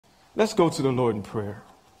Let's go to the Lord in prayer.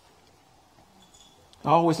 I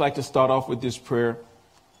always like to start off with this prayer.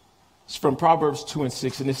 It's from Proverbs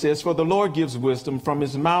 2:6, and it says, "For the Lord gives wisdom, from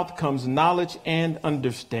his mouth comes knowledge and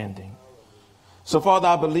understanding." So, Father,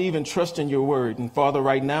 I believe and trust in your word. And Father,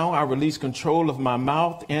 right now, I release control of my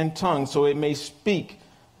mouth and tongue so it may speak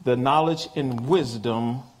the knowledge and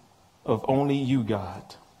wisdom of only you,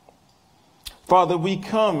 God. Father, we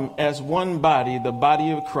come as one body, the body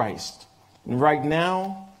of Christ. And right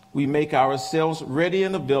now, we make ourselves ready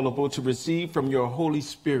and available to receive from your Holy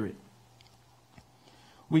Spirit.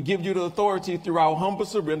 We give you the authority through our humble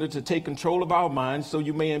surrender to take control of our minds so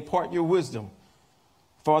you may impart your wisdom.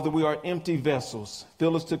 Father, we are empty vessels.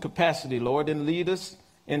 Fill us to capacity, Lord, and lead us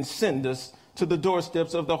and send us to the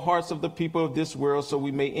doorsteps of the hearts of the people of this world so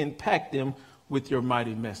we may impact them with your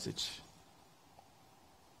mighty message.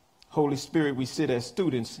 Holy Spirit, we sit as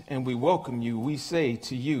students and we welcome you. We say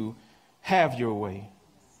to you, have your way.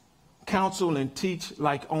 Counsel and teach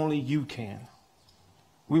like only you can.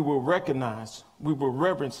 We will recognize, we will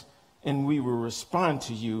reverence, and we will respond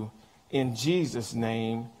to you. In Jesus'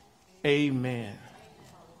 name, amen.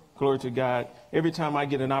 Glory to God. Every time I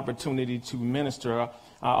get an opportunity to minister, I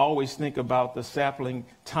always think about the sapling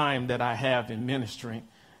time that I have in ministering.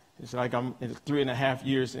 It's like I'm 3.5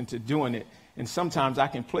 years into doing it. And sometimes I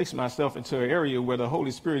can place myself into an area where the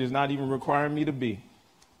Holy Spirit is not even requiring me to be.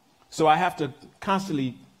 So I have to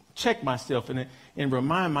constantly check myself and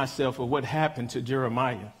remind myself of what happened to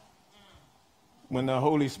Jeremiah when the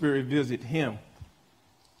Holy Spirit visited him.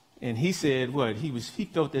 And he said he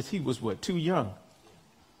felt that he was too young.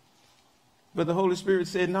 But the Holy Spirit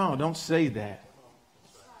said, no, don't say that.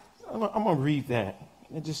 I'm going to read that.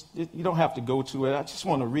 You don't have to go to it. I just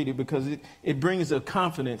want to read it because it brings a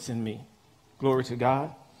confidence in me. Glory to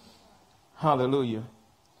God. Hallelujah.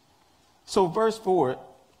 So verse 4,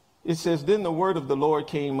 it says, "Then the word of the Lord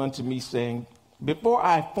came unto me, saying, Before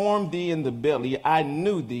I formed thee in the belly, I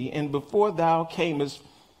knew thee, and before thou camest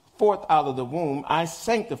forth out of the womb, I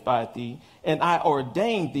sanctified thee, and I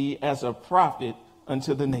ordained thee as a prophet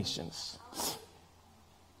unto the nations.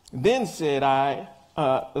 Then said I,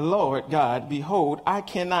 Lord God, behold, I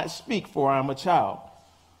cannot speak, for I am a child.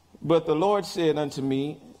 But the Lord said unto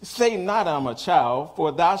me, Say not I am a child,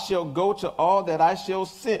 for thou shalt go to all that I shall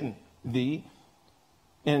send thee,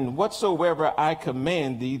 and whatsoever I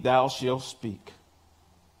command thee, thou shalt speak.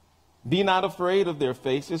 Be not afraid of their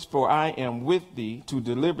faces, for I am with thee to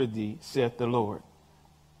deliver thee, saith the Lord."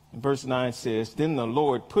 And verse 9 says, "Then the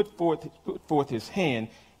Lord put forth his hand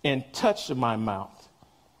and touched my mouth.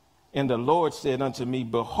 And the Lord said unto me,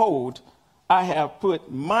 Behold, I have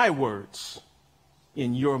put my words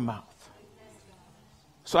in your mouth."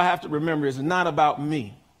 So I have to remember, it's not about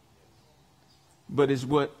me, but it's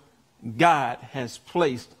what God has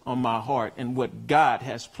placed on my heart and what God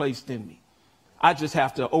has placed in me. I just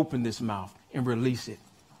have to open this mouth and release it.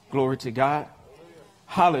 Glory to God.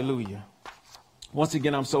 Hallelujah. Once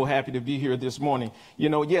again, I'm so happy to be here this morning.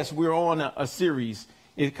 Yes, we're on a series.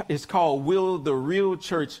 It's called Will the Real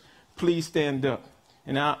Church Please Stand Up?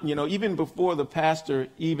 And even before the pastor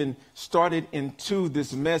even started into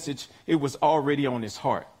this message, it was already on his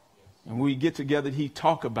heart. And when we get together, he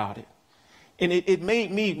talk about it. And it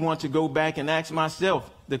made me want to go back and ask myself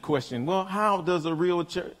the question, well, how does a real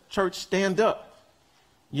church stand up?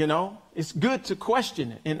 It's good to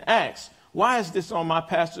question it and ask, why is this on my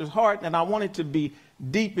pastor's heart? And I want it to be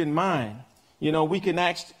deep in mind. We can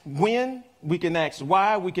ask when, we can ask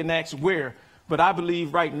why, we can ask where. But I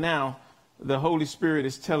believe right now, the Holy Spirit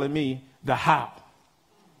is telling me the how.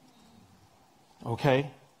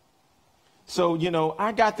 Okay? So,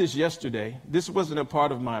 I got this yesterday. This wasn't a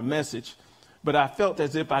part of my message, but I felt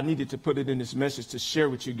as if I needed to put it in this message to share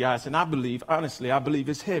with you guys. And I believe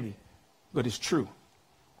it's heavy, but it's true.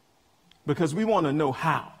 Because we want to know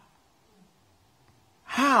how.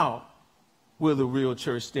 How will the real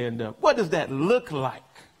church stand up? What does that look like?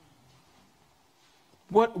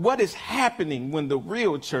 What is happening when the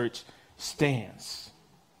real church stands?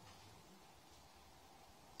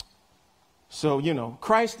 So,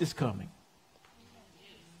 Christ is coming.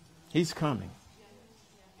 He's coming.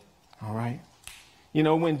 All right.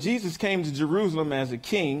 When Jesus came to Jerusalem as a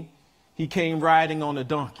king, he came riding on a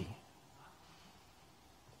donkey.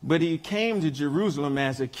 But he came to Jerusalem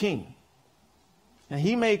as a king. And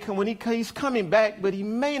he may come when he's coming back, but he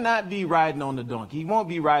may not be riding on the donkey. He won't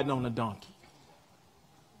be riding on the donkey.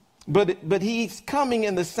 But he's coming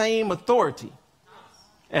in the same authority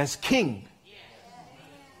as king.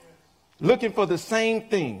 Looking for the same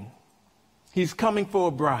thing. He's coming for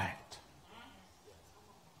a bride.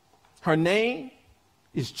 Her name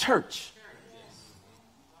is Church.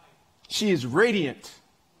 She is radiant.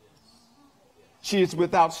 She is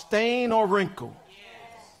without stain or wrinkle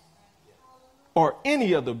or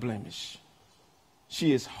any other blemish.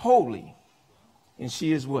 She is holy, and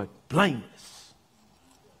she is what? Blameless.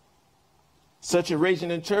 Such a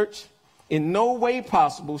radiant church, in no way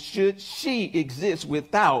possible should she exist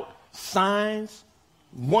without signs,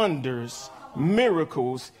 wonders,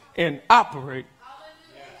 miracles, and operate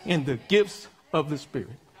in the gifts of the Spirit.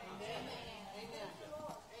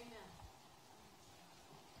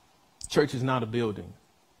 Church is not a building.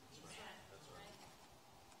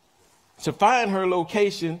 To find her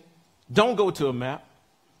location, don't go to a map.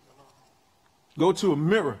 Go to a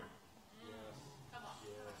mirror.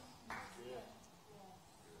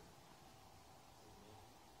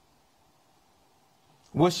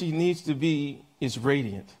 What she needs to be is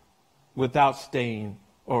radiant, without stain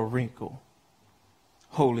or wrinkle,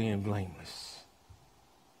 holy and blameless.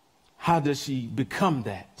 How does she become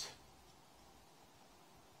that?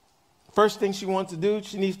 First thing she wants to do,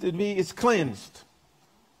 she needs to be is cleansed.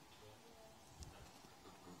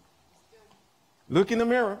 Look in the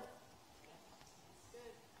mirror.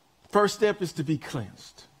 First step is to be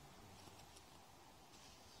cleansed.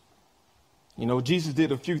 You know, Jesus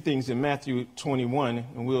did a few things in Matthew 21,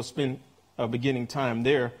 and we'll spend a beginning time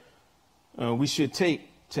there. We should take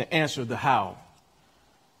to answer the how.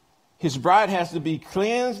 His bride has to be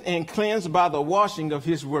cleansed and cleansed by the washing of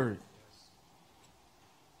his word.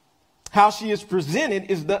 How she is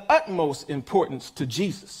presented is the utmost importance to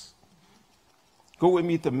Jesus. Go with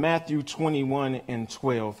me to Matthew 21 and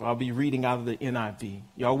 12. I'll be reading out of the NIV.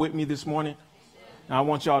 Y'all with me this morning? Now I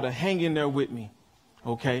want y'all to hang in there with me.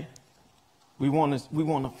 Okay? We want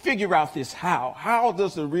to figure out this how. How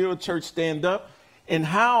does the real church stand up? And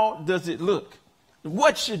how does it look?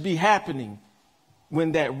 What should be happening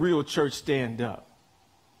when that real church stand up?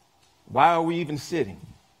 Why are we even sitting?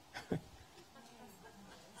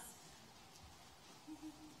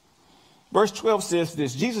 Verse 12 says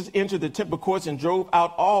this: Jesus entered the temple courts and drove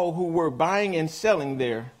out all who were buying and selling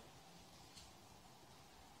there.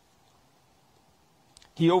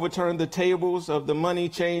 He overturned the tables of the money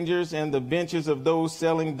changers and the benches of those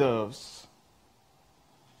selling doves.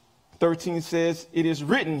 13 says, "It is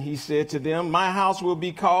written," he said to them, "my house will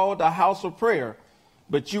be called a house of prayer,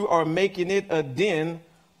 but you are making it a den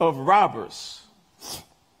of robbers."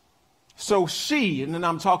 So she, and then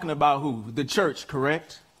I'm talking about who? The church,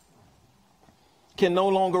 correct? Can no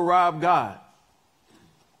longer rob God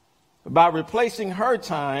by replacing her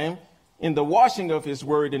time in the washing of his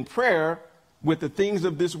word and prayer with the things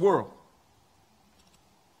of this world.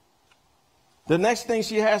 The next thing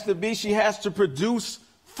she has to produce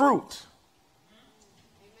fruit.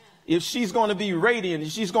 If she's going to be radiant,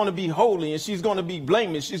 and she's going to be holy, and she's going to be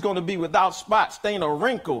blameless, she's going to be without spot, stain, or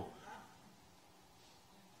wrinkle,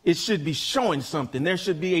 it should be showing something. There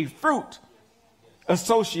should be a fruit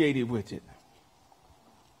associated with it.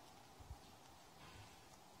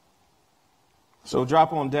 So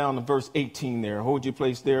drop on down to verse 18 there. Hold your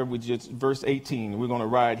place there with just verse 18. We're going to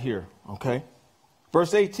ride here, okay?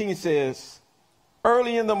 Verse 18 says,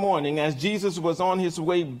 "Early in the morning, as Jesus was on his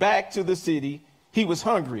way back to the city, he was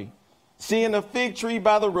hungry. Seeing a fig tree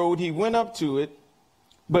by the road, he went up to it,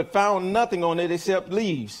 but found nothing on it except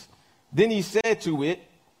leaves. Then he said to it,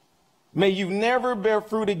 'May you never bear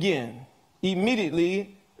fruit again.'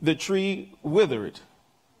 Immediately the tree withered."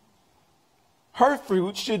 Her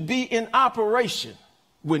fruit should be in operation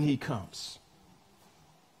when he comes.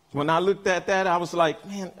 When I looked at that, I was like,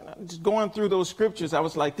 man, just going through those scriptures, I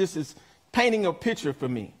was like, this is painting a picture for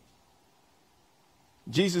me.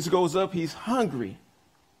 Jesus goes up, he's hungry,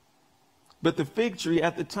 but the fig tree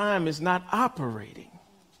at the time is not operating.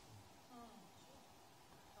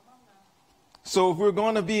 So if we're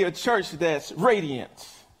going to be a church that's radiant,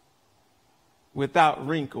 without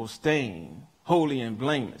wrinkle, stain, holy and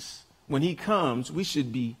blameless, when he comes, we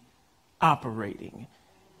should be operating.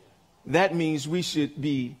 That means we should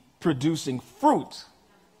be producing fruit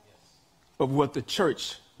of what the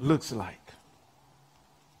church looks like.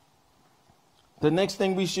 The next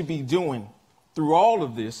thing we should be doing through all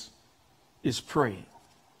of this is praying.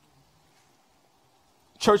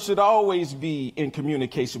 Church should always be in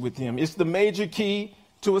communication with him. It's the major key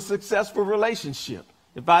to a successful relationship.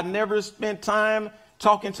 If I never spent time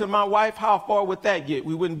talking to my wife, how far would that get?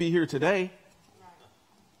 We wouldn't be here today.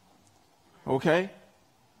 Okay?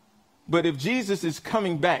 But if Jesus is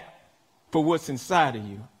coming back for what's inside of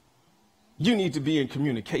you, you need to be in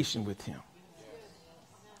communication with him.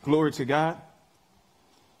 Glory to God.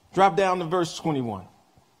 Drop down to verse 21.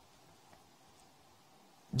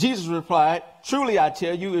 Jesus replied, "Truly I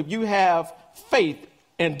tell you, if you have faith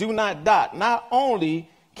and do not doubt, not only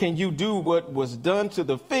can you do what was done to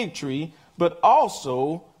the fig tree, but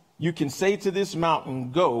also you can say to this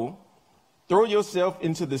mountain, go, throw yourself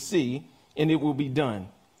into the sea, and it will be done.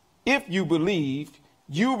 If you believe,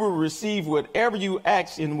 you will receive whatever you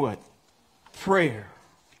ask in what? Prayer.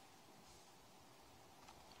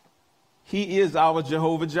 He is our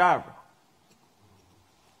Jehovah Jireh.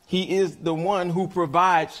 He is the one who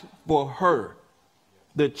provides for her,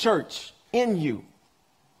 the church, in you.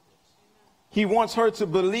 He wants her to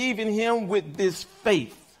believe in him with this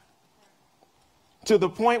faith, to the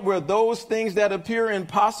point where those things that appear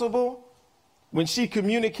impossible, when she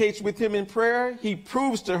communicates with him in prayer, he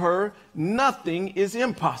proves to her nothing is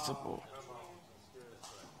impossible.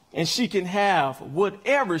 And she can have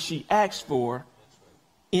whatever she asks for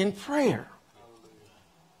in prayer.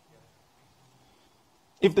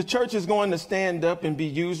 If the church is going to stand up and be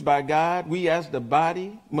used by God, we as the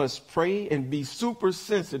body must pray and be super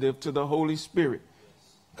sensitive to the Holy Spirit,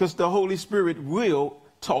 because the Holy Spirit will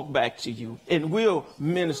talk back to you and will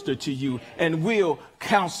minister to you and will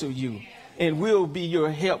counsel you and will be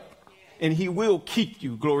your help, and he will keep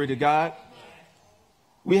you. Glory to God.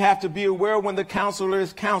 We have to be aware when the counselor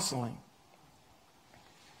is counseling.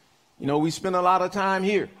 You know, we spend a lot of time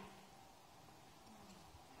here.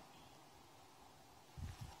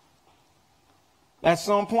 At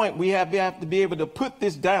some point, we have to be able to put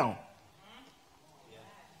this down.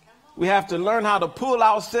 We have to learn how to pull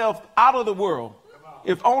ourselves out of the world,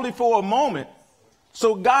 if only for a moment,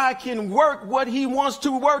 so God can work what he wants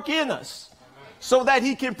to work in us, so that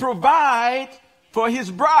he can provide for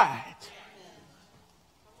his bride.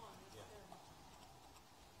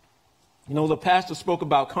 You know, the pastor spoke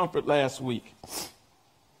about comfort last week.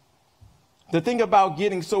 The thing about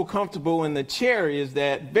getting so comfortable in the chair is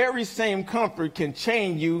that very same comfort can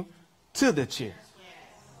chain you to the chair.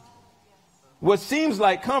 What seems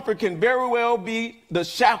like comfort can very well be the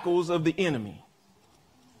shackles of the enemy.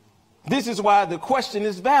 This is why the question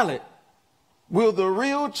is valid. Will the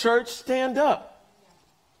real church stand up?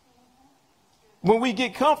 When we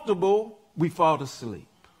get comfortable, we fall asleep.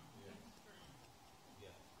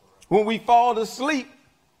 When we fall asleep,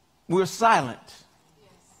 we're silent.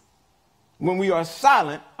 When we are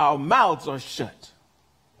silent, our mouths are shut.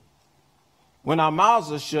 When our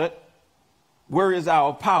mouths are shut, where is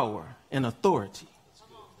our power and authority?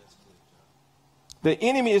 The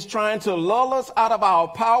enemy is trying to lull us out of our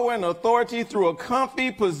power and authority through a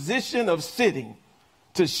comfy position of sitting,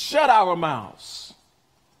 to shut our mouths,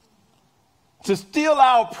 to steal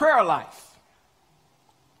our prayer life,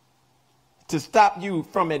 to stop you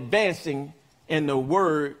from advancing in the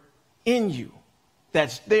word in you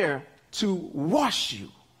that's there to wash you.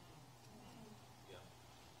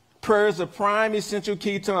 Prayer is a prime essential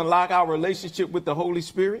key to unlock our relationship with the Holy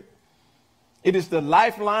Spirit. It is the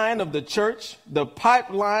lifeline of the church, the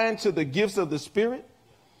pipeline to the gifts of the Spirit.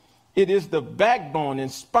 It is the backbone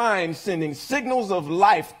and spine sending signals of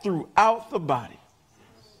life throughout the body.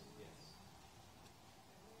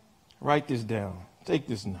 Write this down. Take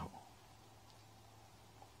this note.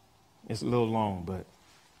 It's a little long, but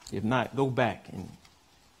if not, go back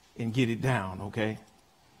and get it down, okay?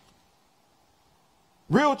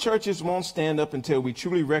 Real churches won't stand up until we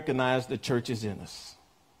truly recognize the church is in us.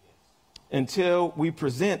 Until we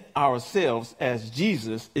present ourselves as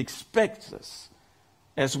Jesus expects us,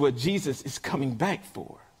 as what Jesus is coming back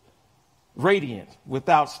for. Radiant,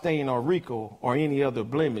 without stain or wrinkle or any other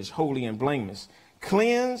blemish, holy and blameless,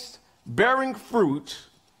 cleansed, bearing fruit,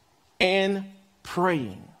 and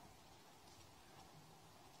praying.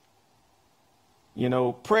 You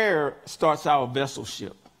know, prayer starts our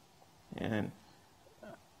vesselship. And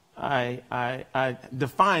I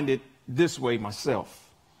defined it this way myself.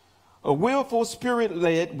 A willful,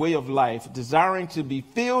 spirit-led way of life, desiring to be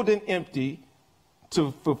filled and empty,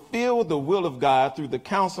 to fulfill the will of God through the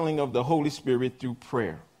counseling of the Holy Spirit through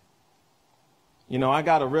prayer. You know, I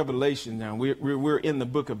got a revelation now. We're in the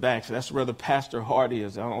book of Acts. That's where the Pastor Hart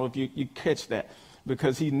is. I don't know if you catch that,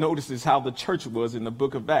 because he notices how the church was in the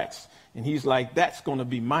book of Acts. And he's like, that's going to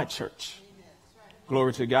be my church.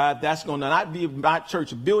 Glory to God. That's going to not be my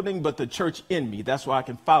church building, but the church in me. That's why I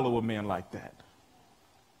can follow a man like that.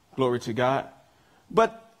 Glory to God.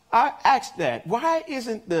 But I asked that, why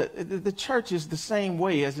isn't the church is the same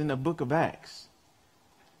way as in the book of Acts?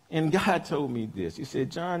 And God told me this. He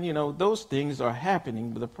said, John, you know, those things are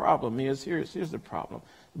happening, but the problem is, here's the problem.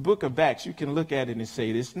 The book of Acts, you can look at it and say,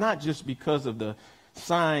 it's not just because of the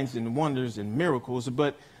signs and wonders and miracles,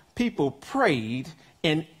 but people prayed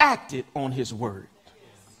and acted on his word.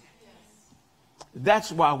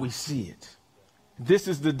 That's why we see it. This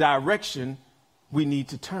is the direction we need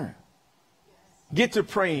to turn. Get to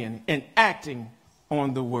praying and acting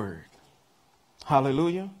on the word.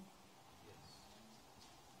 Hallelujah.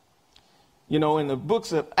 You know, in the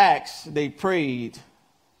books of Acts, they prayed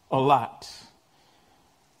a lot.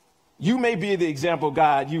 You may be the example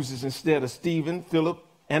God uses instead of Stephen, Philip,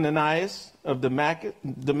 Ananias of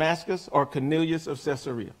Damascus, or Cornelius of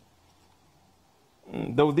Caesarea.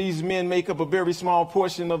 Though these men make up a very small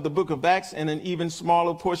portion of the book of Acts and an even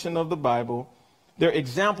smaller portion of the Bible, their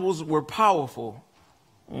examples were powerful.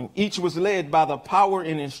 Each was led by the power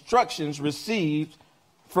and instructions received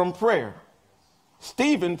from prayer.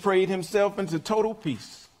 Stephen prayed himself into total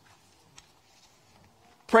peace.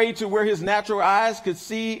 Prayed to where his natural eyes could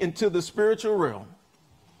see into the spiritual realm.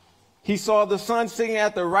 He saw the Son sitting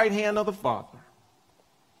at the right hand of the Father.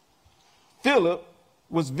 Philip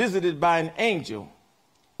was visited by an angel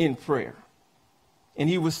in prayer, and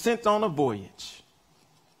he was sent on a voyage.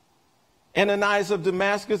 Ananias of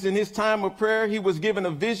Damascus, in his time of prayer, he was given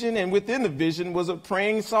a vision, and within the vision was a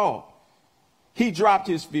praying Saul. He dropped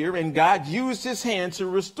his fear, and God used his hand to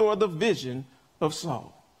restore the vision of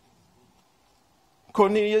Saul.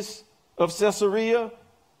 Cornelius of Caesarea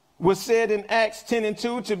was said in Acts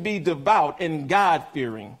 10:2 to be devout and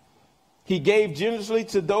God-fearing. He gave generously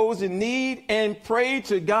to those in need and prayed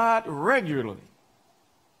to God regularly.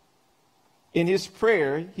 In his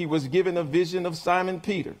prayer, he was given a vision of Simon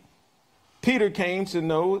Peter. Peter came to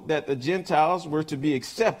know that the Gentiles were to be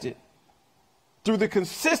accepted. Through the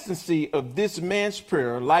consistency of this man's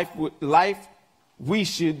prayer, life, we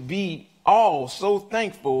should be all so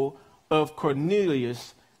thankful of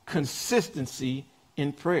Cornelius' consistency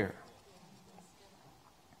in prayer.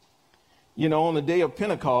 You know, on the day of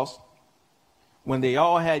Pentecost, when they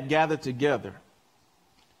all had gathered together,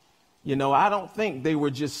 you know, I don't think they were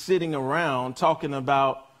just sitting around talking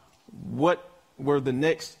about what were the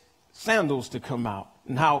next sandals to come out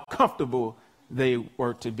and how comfortable they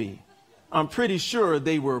were to be. I'm pretty sure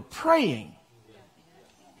they were praying.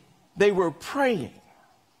 They were praying.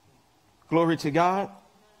 Glory to God.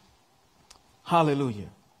 Hallelujah.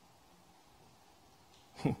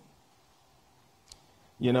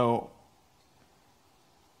 You know,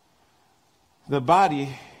 the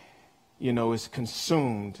body, you know, is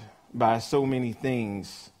consumed by so many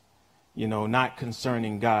things, you know, not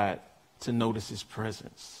concerning God, to notice his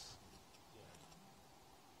presence.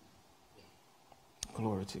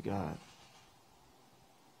 Glory to God.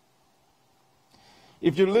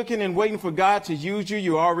 If you're looking and waiting for God to use you,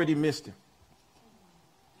 you already missed him.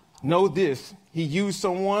 Know this, he used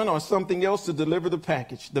someone or something else to deliver the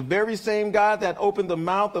package. The very same God that opened the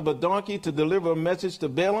mouth of a donkey to deliver a message to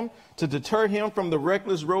Balaam to deter him from the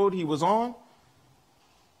reckless road he was on,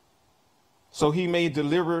 so he may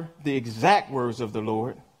deliver the exact words of the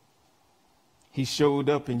Lord, he showed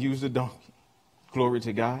up and used a donkey. Glory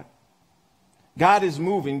to God. God is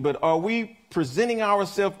moving, but are we presenting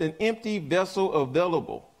ourselves an empty vessel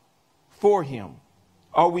available for him?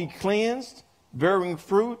 Are we cleansed, bearing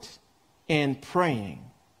fruit, and praying?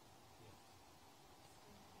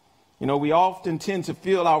 You know, we often tend to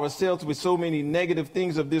fill ourselves with so many negative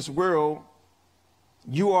things of this world.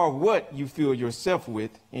 You are what you fill yourself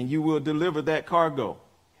with, and you will deliver that cargo.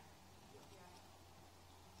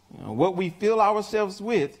 You know, what we fill ourselves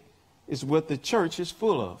with is what the church is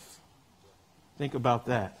full of. Think about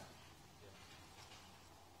that.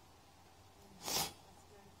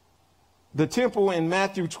 The temple in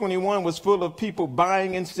Matthew 21 was full of people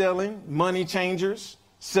buying and selling, money changers,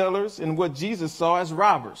 sellers, and what Jesus saw as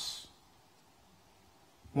robbers.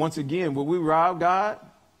 Once again, will we rob God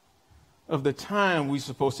of the time we're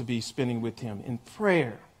supposed to be spending with him in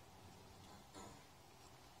prayer?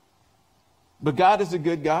 But God is a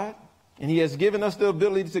good God, and he has given us the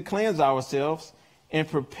ability to cleanse ourselves and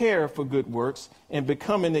prepare for good works and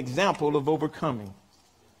become an example of overcoming.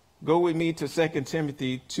 Go with me to 2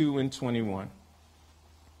 Timothy 2:21.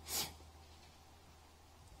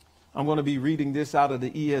 I'm going to be reading this out of the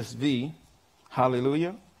ESV.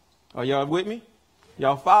 Hallelujah. Are y'all with me?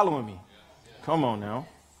 Y'all following me? Come on now.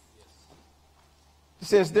 It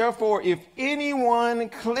says, therefore, if anyone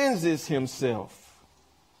cleanses himself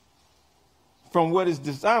from what is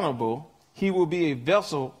dishonorable, he will be a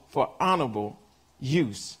vessel for honorable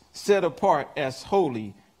use, set apart as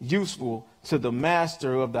holy, useful to the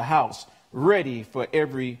master of the house, ready for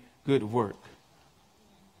every good work.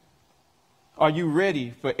 Are you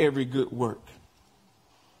ready for every good work?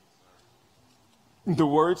 The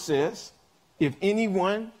word says, if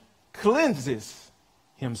anyone cleanses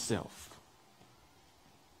himself.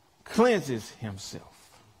 Cleanses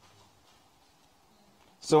himself.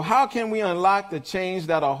 So how can we unlock the chains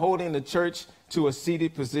that are holding the church to a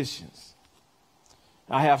seated positions?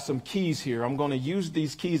 I have some keys here. I'm going to use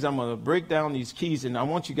these keys. I'm going to break down these keys, and I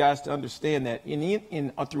want you guys to understand that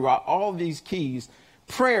throughout all these keys,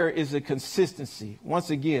 prayer is a consistency. Once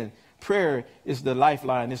again, prayer is the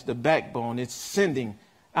lifeline. It's the backbone. It's sending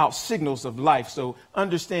out signals of life. So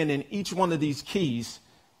understanding each one of these keys,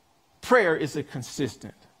 prayer is a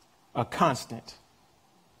constant.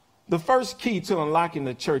 The first key to unlocking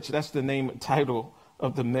the church, that's the title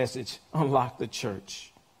of the message, Unlock the Church.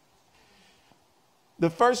 The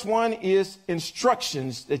first one is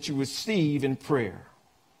instructions that you receive in prayer.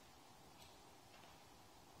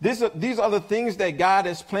 These are the things that God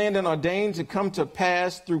has planned and ordained to come to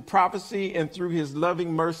pass through prophecy and through his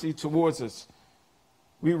loving mercy towards us.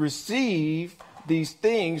 We receive these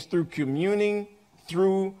things through communing,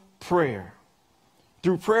 through prayer.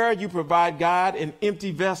 Through prayer, you provide God an empty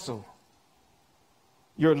vessel.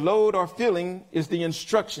 Your load or filling is the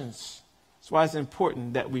instructions. That's why it's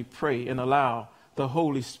important that we pray and allow the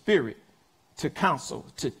Holy Spirit to counsel,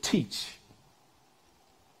 to teach.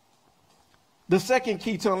 The second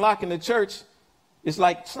key to unlocking the church is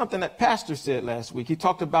like something that Pastor said last week. He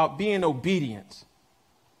talked about being obedient.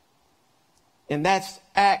 And that's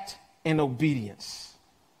act and obedience.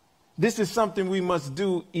 This is something we must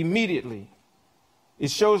do immediately.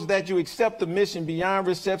 It shows that you accept the mission beyond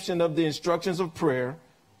reception of the instructions of prayer.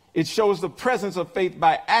 It shows the presence of faith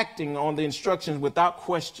by acting on the instructions without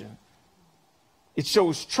question. It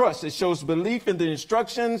shows trust. It shows belief in the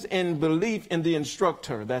instructions and belief in the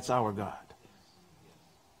instructor. That's our God.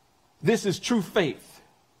 This is true faith.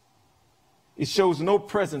 It shows no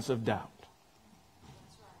presence of doubt.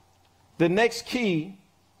 The next key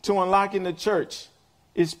to unlocking the church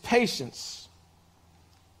is patience.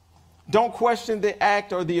 Don't question the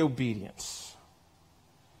act or the obedience.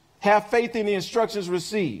 Have faith in the instructions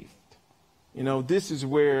received. This is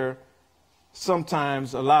where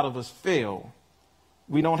sometimes a lot of us fail.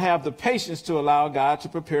 We don't have the patience to allow God to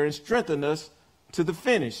prepare and strengthen us to the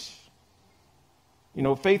finish.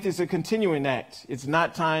 Faith is a continuing act. It's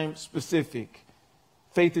not time specific.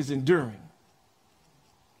 Faith is enduring.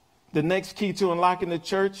 The next key to unlocking the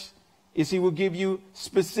church is he will give you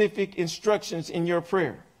specific instructions in your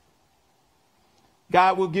prayer.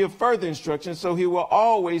 God will give further instructions, so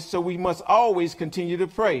we must always continue to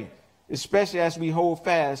pray, especially as we hold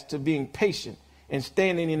fast to being patient and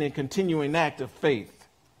standing in a continuing act of faith.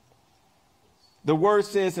 The word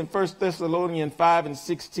says in 1 Thessalonians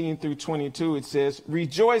 5:16-22, it says,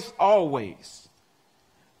 rejoice always,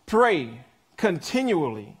 pray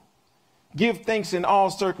continually, give thanks in all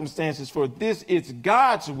circumstances, for this is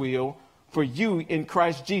God's will for you in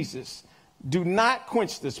Christ Jesus. Do not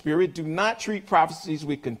quench the spirit. Do not treat prophecies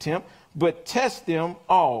with contempt, but test them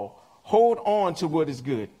all. Hold on to what is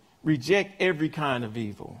good. Reject every kind of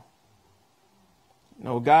evil.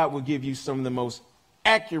 God will give you some of the most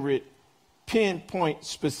accurate, pinpoint,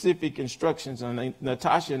 specific instructions. And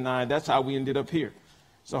Natasha and I, that's how we ended up here.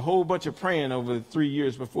 It's a whole bunch of praying over 3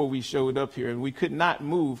 years before we showed up here, and we could not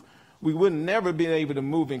move. We would never been able to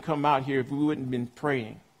move and come out here if we wouldn't have been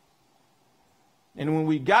praying. And when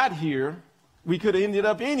we got here, we could have ended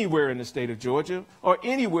up anywhere in the state of Georgia or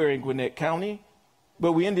anywhere in Gwinnett County,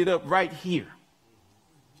 but we ended up right here.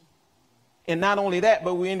 And not only that,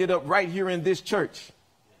 but we ended up right here in this church.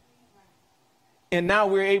 And now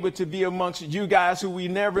we're able to be amongst you guys who we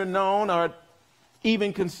never known or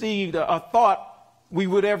even conceived or thought we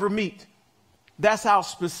would ever meet. That's how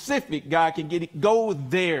specific God can get it. Go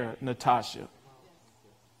there, Natasha.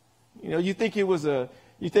 You think it was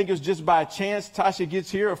just by chance Tasha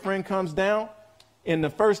gets here, a friend comes down, and the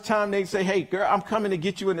first time they say, hey, girl, I'm coming to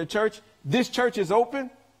get you in the church. This church is open.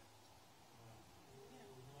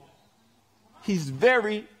 He's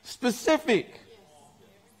very specific.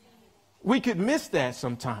 We could miss that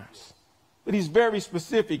sometimes, but he's very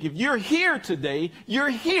specific. If you're here today, you're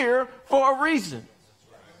here for a reason.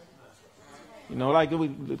 Like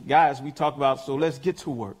guys, we talk about, so let's get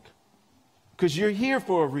to work. Because you're here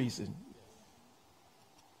for a reason.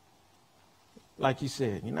 Like you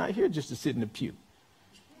said, you're not here just to sit in the pew.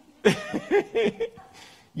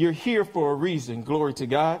 You're here for a reason. Glory to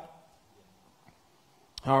God.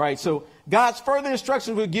 All right, so God's further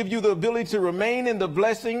instructions will give you the ability to remain in the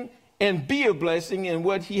blessing and be a blessing in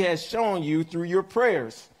what he has shown you through your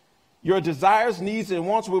prayers. Your desires, needs, and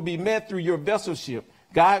wants will be met through your vesselship.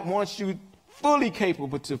 God wants you fully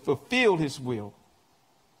capable to fulfill his will.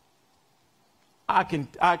 I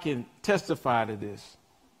can testify to this.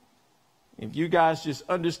 If you guys just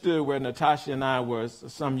understood where Natasha and I were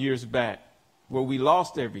some years back, where we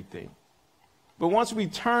lost everything. But once we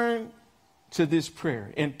turn to this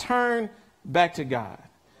prayer and turn back to God,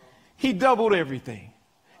 he doubled everything.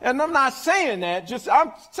 And I'm not saying that,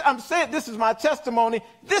 I'm saying this is my testimony.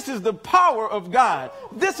 This is the power of God.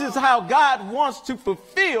 This is how God wants to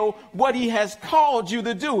fulfill what he has called you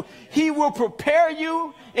to do. He will prepare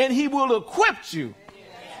you and he will equip you.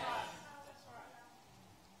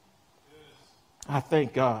 I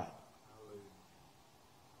thank God.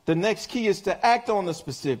 The next key is to act on the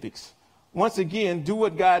specifics. Once again, do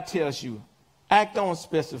what God tells you. Act on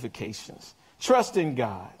specifications. Trust in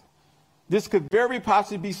God. This could very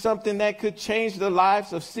possibly be something that could change the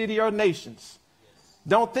lives of city or nations.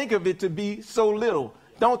 Don't think of it to be so little.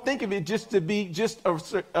 Don't think of it just to be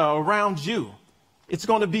around you. It's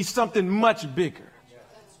going to be something much bigger.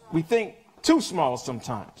 We think too small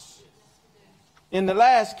sometimes. And the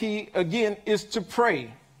last key, again, is to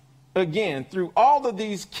pray. Again, through all of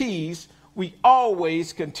these keys, we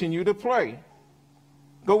always continue to pray.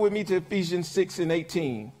 Go with me to Ephesians 6 and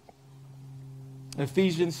 18.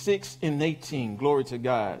 Ephesians 6 and 18. Glory to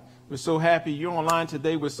God. We're so happy you're online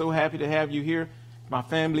today. We're so happy to have you here. My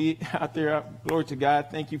family out there, glory to God.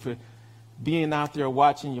 Thank you for being out there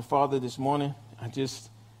watching your father this morning. I just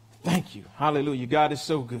thank you. Hallelujah. God is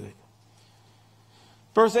so good.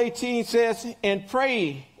 Verse 18 says, and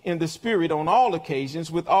pray in the Spirit on all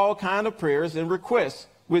occasions with all kind of prayers and requests.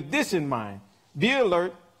 With this in mind, be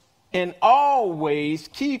alert and always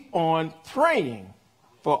keep on praying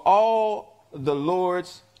for all the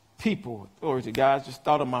Lord's people. Glory to God. I just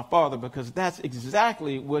thought of my father because that's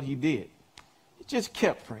exactly what he did. He just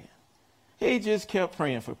kept praying. He just kept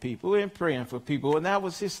praying for people and praying for people. And that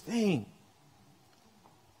was his thing.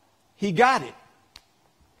 He got it.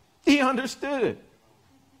 He understood.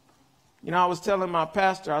 You know, I was telling my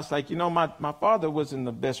pastor, I was like, you know, my father wasn't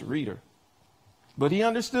the best reader, but he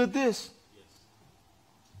understood this.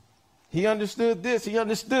 He understood this. He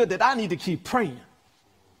understood that I need to keep praying.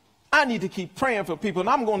 I need to keep praying for people, and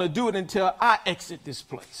I'm going to do it until I exit this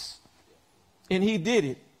place. And he did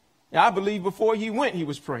it. And I believe before he went, he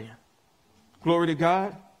was praying. Glory to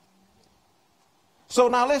God. So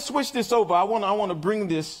now let's switch this over. I want to bring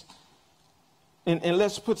this. And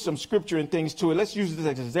let's put some scripture and things to it. Let's use this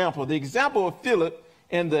as an example. The example of Philip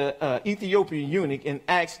and the Ethiopian eunuch in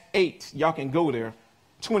Acts 8. Y'all can go there,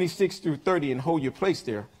 26 through 30, and hold your place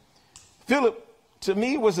there. Philip, to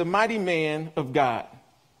me, was a mighty man of God.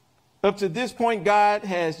 Up to this point, God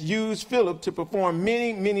has used Philip to perform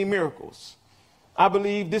many, many miracles. I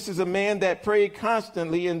believe this is a man that prayed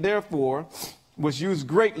constantly and therefore was used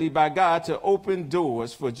greatly by God to open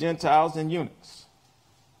doors for Gentiles and eunuchs.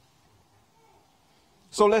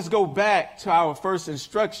 So let's go back to our first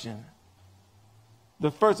instruction.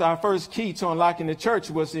 Our first key to unlocking the church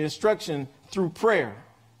was the instruction through prayer.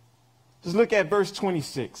 Just look at verse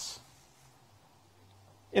 26.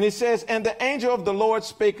 And it says, and the angel of the Lord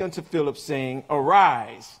spake unto Philip, saying,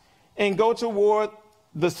 arise and go toward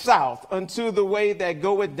the south unto the way that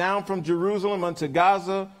goeth down from Jerusalem unto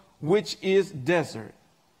Gaza, which is desert.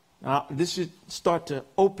 Now, this should start to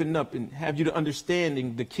open up and have you to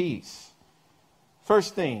understanding the keys.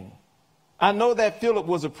 First thing, I know that Philip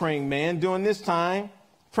was a praying man. During this time,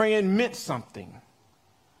 praying meant something.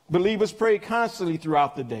 Believers pray constantly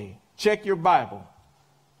throughout the day. Check your Bible.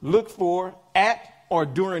 Look for at or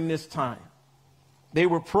during this time. They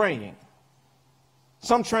were praying.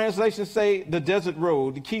 Some translations say the desert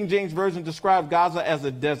road. The King James Version describes Gaza as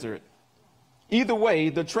a desert. Either way,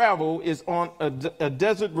 the travel is on a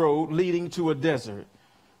desert road leading to a desert.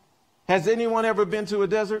 Has anyone ever been to a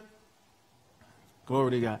desert?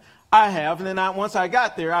 Glory to God. I have. And then once I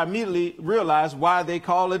got there, I immediately realized why they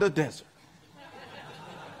call it a desert.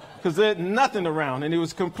 Because there's nothing around and it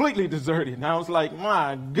was completely deserted. And I was like,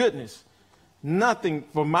 my goodness, nothing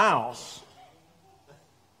for miles.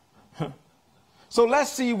 So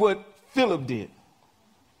let's see what Philip did.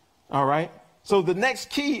 All right. So the next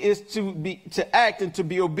key is to act and to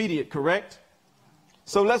be obedient, correct?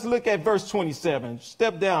 So let's look at verse 27.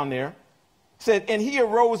 Step down there. Said, and he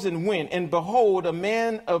arose and went, and behold, a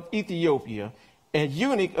man of Ethiopia, a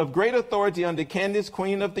eunuch of great authority under Candace,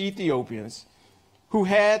 queen of the Ethiopians, who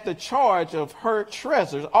had the charge of her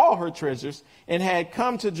treasures, all her treasures, and had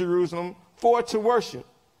come to Jerusalem for to worship.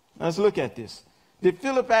 Now, let's look at this. Did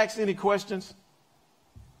Philip ask any questions?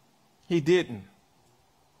 He didn't.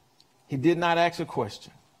 He did not ask a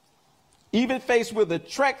question. Even faced with a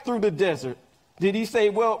trek through the desert, did he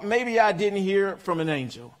say, well, maybe I didn't hear from an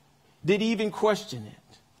angel? Did he even question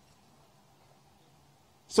it?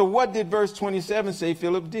 So what did verse 27 say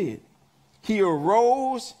Philip did? He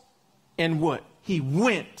arose and what? He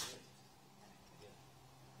went.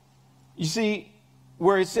 You see,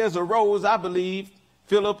 where it says arose, I believe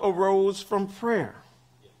Philip arose from prayer.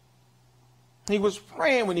 He was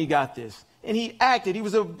praying when he got this. and he acted. He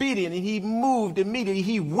was obedient, and he moved immediately.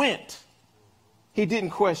 He went. He didn't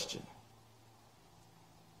question.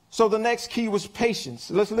 So the next key was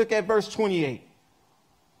patience. Let's look at verse 28.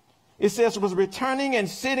 It says, was returning and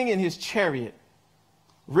sitting in his chariot,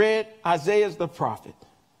 read Isaiah the prophet.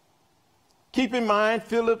 Keep in mind,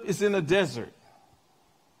 Philip is in a desert.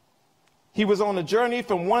 He was on a journey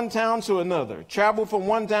from one town to another. Travel from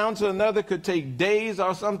one town to another could take days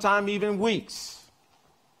or sometimes even weeks.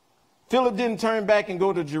 Philip didn't turn back and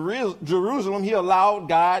go to Jerusalem. He allowed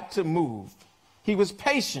God to move. He was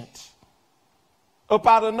patient. Up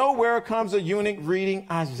out of nowhere comes a eunuch reading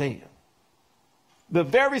Isaiah. The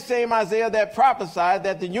very same Isaiah that prophesied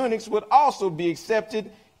that the eunuchs would also be accepted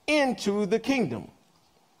into the kingdom.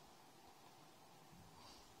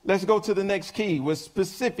 Let's go to the next key with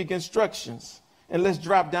specific instructions. And let's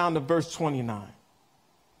drop down to verse 29.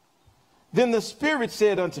 Then the Spirit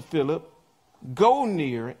said unto Philip, go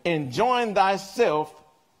near and join thyself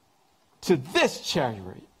to this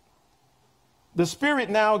chariot. The Spirit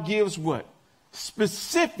now gives what?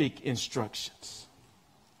 Specific instructions.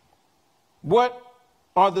 What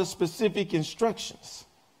are the specific instructions?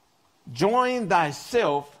 Join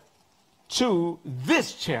thyself to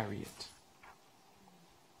this chariot.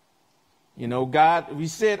 You know, God, we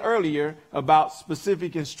said earlier about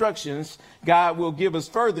specific instructions. God will give us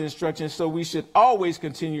further instructions, so we should always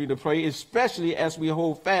continue to pray, especially as we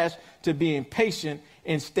hold fast to being patient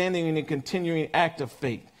and standing in a continuing act of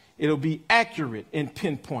faith. It'll be accurate and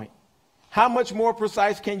pinpoint. How much more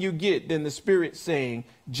precise can you get than the Spirit saying,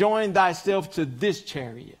 join thyself to this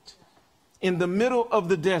chariot in the middle of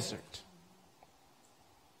the desert?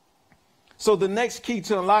 So the next key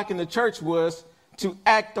to unlocking the church was to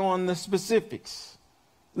act on the specifics.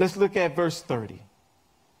 Let's look at verse 30. It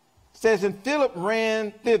says, and Philip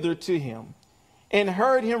ran thither to him and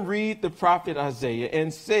heard him read the prophet Isaiah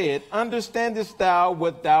and said, understandest thou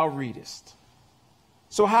what thou readest?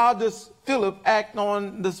 So how does Philip act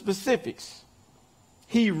on the specifics?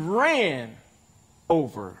 He ran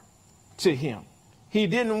over to him. He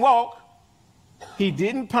didn't walk. He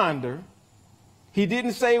didn't ponder. He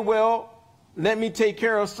didn't say, well, let me take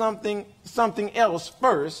care of something else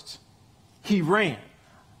first. He ran.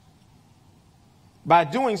 By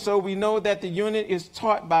doing so, we know that the eunuch is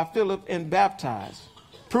taught by Philip and baptized,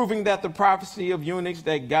 proving that the prophecy of eunuchs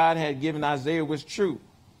that God had given Isaiah was true.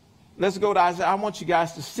 Let's go to Isaiah. I want you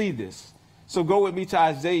guys to see this. So go with me to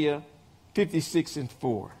Isaiah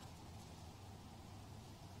 56:4.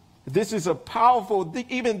 This is a powerful,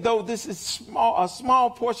 even though this is a small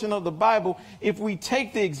portion of the Bible, if we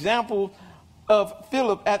take the example of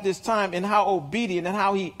Philip at this time and how obedient and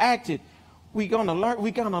how he acted, we're going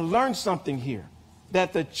to learn something here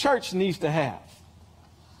that the church needs to have.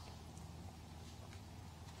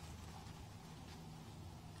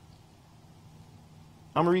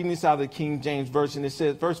 I'm reading this out of the King James Version. It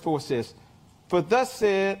says, verse 4 says, for thus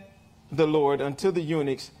said the Lord unto the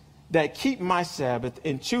eunuchs that keep my Sabbath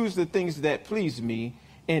and choose the things that please me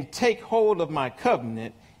and take hold of my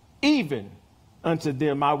covenant, even unto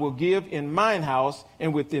them I will give in mine house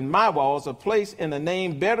and within my walls a place and a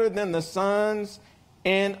name better than the sons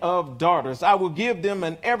and of daughters. I will give them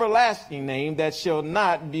an everlasting name that shall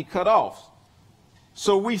not be cut off.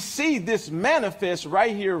 So we see this manifest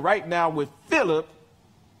right here, right now with Philip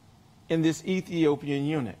and this Ethiopian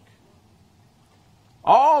eunuch.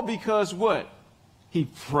 All because what? He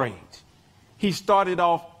prayed. He started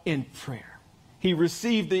off in prayer. He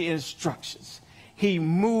received the instructions. He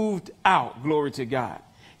moved out, glory to God.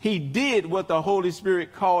 He did what the Holy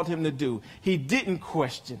Spirit called him to do. He didn't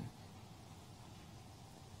question.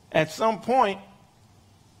 At some point,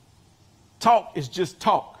 talk is just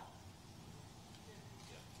talk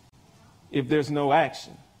if there's no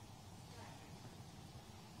action.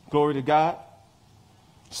 Glory to God.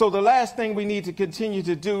 So the last thing we need to continue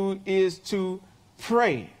to do is to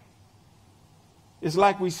pray. It's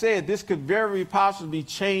like we said, this could very possibly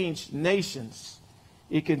change nations.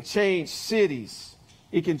 It can change cities.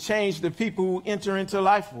 It can change the people who enter into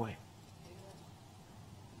Lifeway.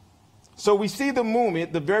 So we see the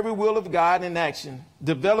movement, the very will of God in action,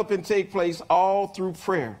 develop and take place all through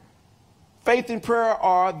prayer. Faith and prayer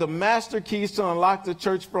are the master keys to unlock the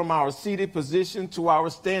church from our seated position to our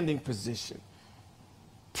standing position.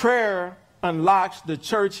 Prayer unlocks the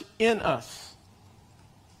church in us.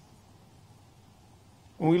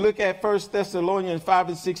 When we look at 1 Thessalonians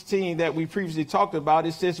 5:16 that we previously talked about,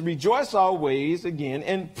 it says, rejoice always, again,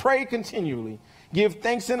 and pray continually. Give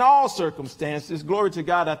thanks in all circumstances. Glory to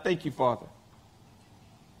God. I thank you, Father.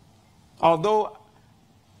 Although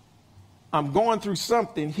I'm going through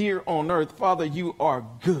something here on earth, Father, you are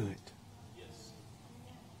good. Yes.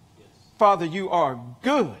 Yes. Father, you are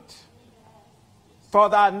good.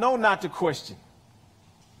 Father, I know not to question,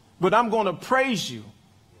 but I'm going to praise you.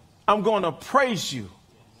 I'm going to praise you.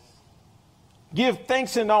 Give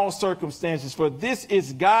thanks in all circumstances, for this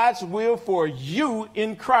is God's will for you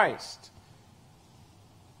in Christ.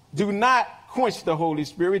 Do not quench the Holy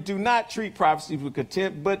Spirit. Do not treat prophecies with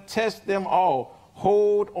contempt, but test them all.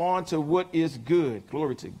 Hold on to what is good.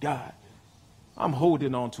 Glory to God. I'm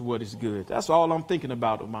holding on to what is good. That's all I'm thinking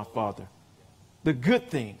about with my Father. The good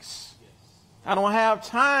things. I don't have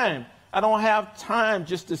time. I don't have time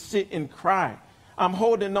just to sit and cry. I'm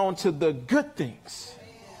holding on to the good things.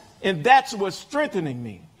 And that's what's strengthening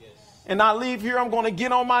me. And I leave here, I'm going to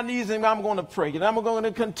get on my knees and I'm going to pray. And I'm going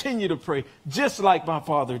to continue to pray just like my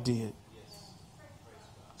Father did.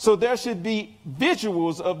 So there should be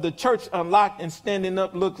visuals of the church unlocked and standing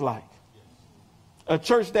up look like. A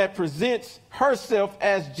church that presents herself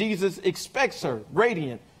as Jesus expects her,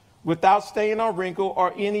 radiant, without stain or wrinkle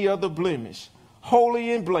or any other blemish,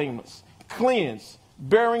 holy and blameless, cleansed,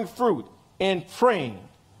 bearing fruit, and praying.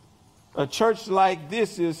 A church like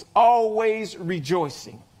this is always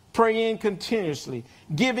rejoicing, praying continuously,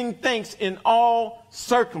 giving thanks in all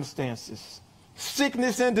circumstances.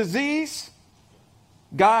 Sickness and disease,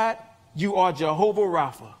 God, you are Jehovah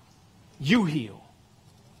Rapha. You heal.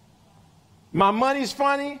 My money's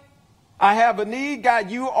funny. I have a need.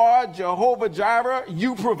 God, you are Jehovah Jireh.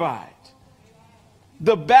 You provide.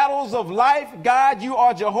 The battles of life, God, you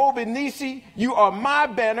are Jehovah Nissi. You are my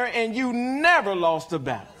banner, and you never lost a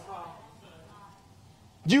battle.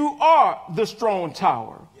 You are the strong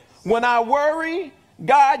tower. When I worry,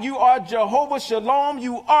 God, you are Jehovah Shalom.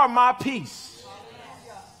 You are my peace.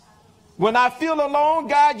 When I feel alone,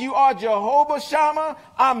 God, you are Jehovah Shammah.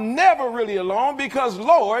 I'm never really alone because,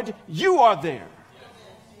 Lord, you are there.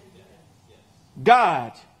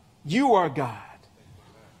 God, you are God.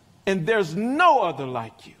 And there's no other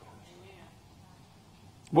like you.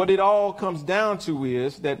 What it all comes down to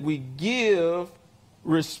is that we give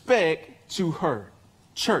respect to her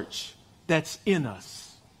church that's in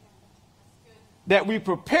us. That we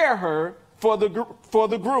prepare her for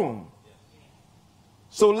the groom.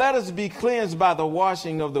 So let us be cleansed by the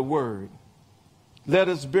washing of the word. Let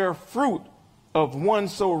us bear fruit of one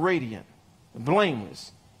so radiant,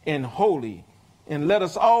 blameless, and holy. And let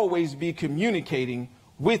us always be communicating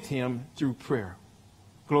with him through prayer.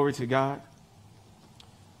 Glory to God.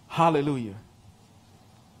 Hallelujah.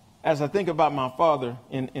 As I think about my father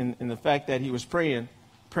and the fact that he was praying,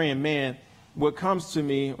 man, what comes to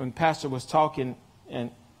me when Pastor was talking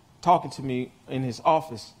to me in his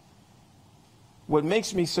office, what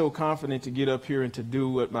makes me so confident to get up here and to do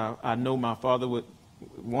what I know my father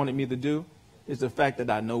wanted me to do is the fact that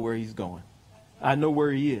I know where he's going. I know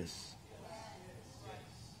where he is.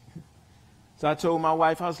 So I told my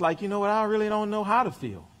wife, I was like, you know what? I really don't know how to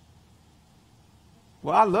feel.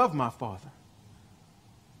 Well, I love my father.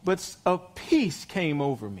 But a peace came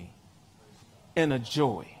over me and a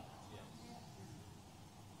joy.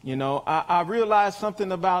 You know, I realized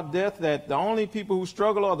something about death, that the only people who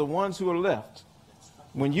struggle are the ones who are left.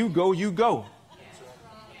 When you go, you go.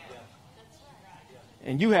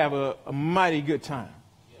 And you have a mighty good time.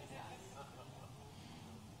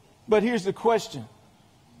 But here's the question.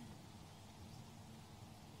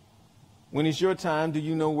 When it's your time, do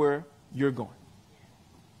you know where you're going?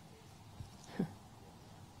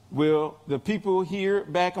 Will the people here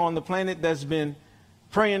back on the planet that's been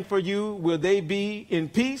praying for you, will they be in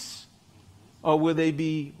peace or will they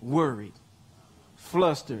be worried,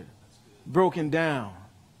 flustered, broken down,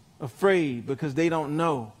 afraid because they don't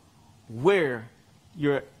know where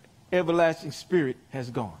your everlasting spirit has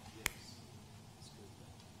gone?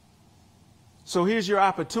 So here's your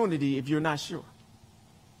opportunity if you're not sure.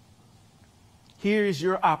 Here is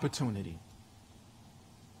your opportunity.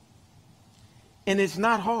 And it's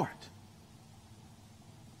not hard.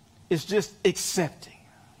 It's just accepting.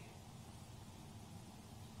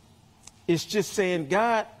 It's just saying,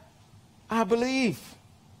 God, I believe.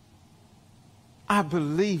 I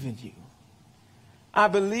believe in you. I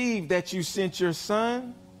believe that you sent your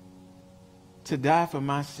son to die for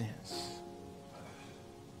my sins.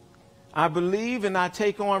 I believe and I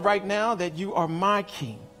take on right now that you are my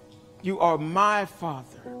king. You are my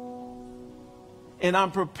father. And I'm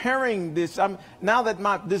preparing this. Now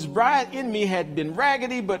that this bride in me had been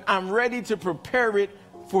raggedy, but I'm ready to prepare it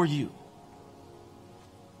for you.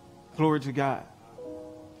 Glory to God.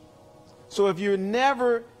 So if you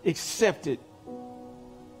never accepted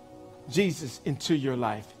Jesus into your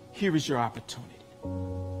life, here is your opportunity.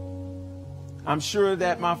 I'm sure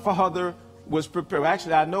that my father was prepared.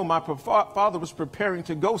 Actually, I know my father was preparing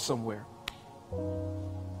to go somewhere.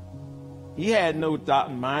 He had no doubt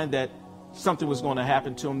in mind that something was going to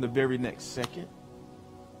happen to him the very next second.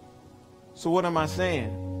 So what am I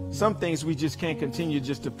saying? Some things we just can't continue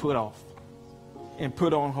just to put off and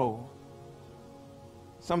put on hold.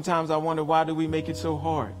 Sometimes I wonder, why do we make it so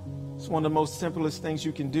hard? It's one of the most simplest things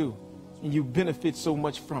you can do, and you benefit so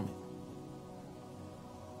much from it.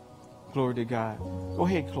 Glory to God. Go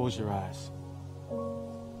ahead, close your eyes.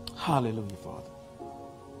 Hallelujah, Father.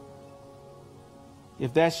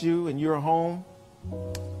 If that's you and you're home,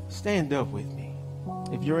 stand up with me.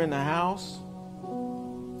 If you're in the house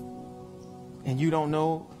and you don't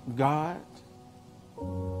know God,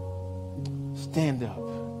 stand up.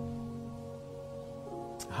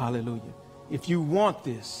 Hallelujah. If you want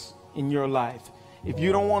this in your life, if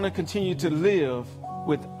you don't want to continue to live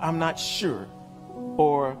with I'm not sure,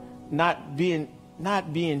 or not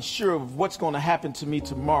being sure of what's going to happen to me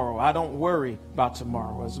tomorrow. I don't worry about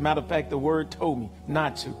tomorrow. As a matter of fact, the word told me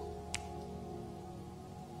not to.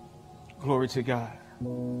 Glory to God.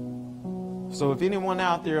 So if anyone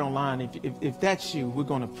out there online, if that's you, we're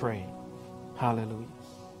going to pray. Hallelujah.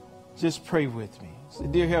 Just pray with me. Say,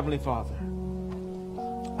 dear Heavenly Father,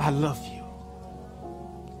 I love you.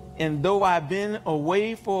 And though I've been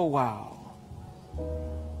away for a while,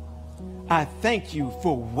 I thank you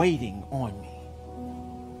for waiting on me.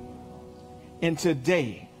 And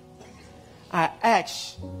today, I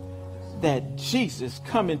ask that Jesus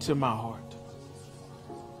come into my heart.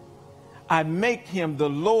 I make him the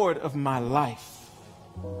Lord of my life.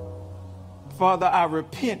 Father, I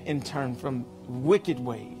repent and turn from wicked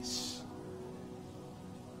ways.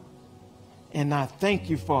 And I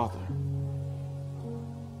thank you, Father,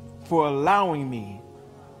 for allowing me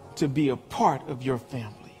to be a part of your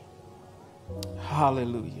family.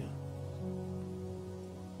 Hallelujah.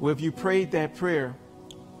 Well, if you prayed that prayer,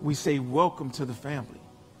 we say welcome to the family.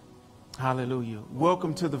 Hallelujah.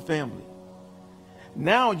 Welcome to the family.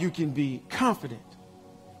 Now you can be confident.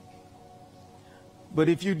 But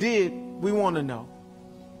if you did, we want to know.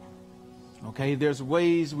 Okay, there's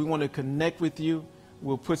ways we want to connect with you.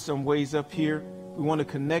 We'll put some ways up here. We want to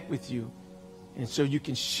connect with you, and so you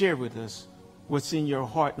can share with us what's in your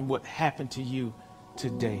heart and what happened to you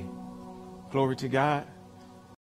today. Glory to God.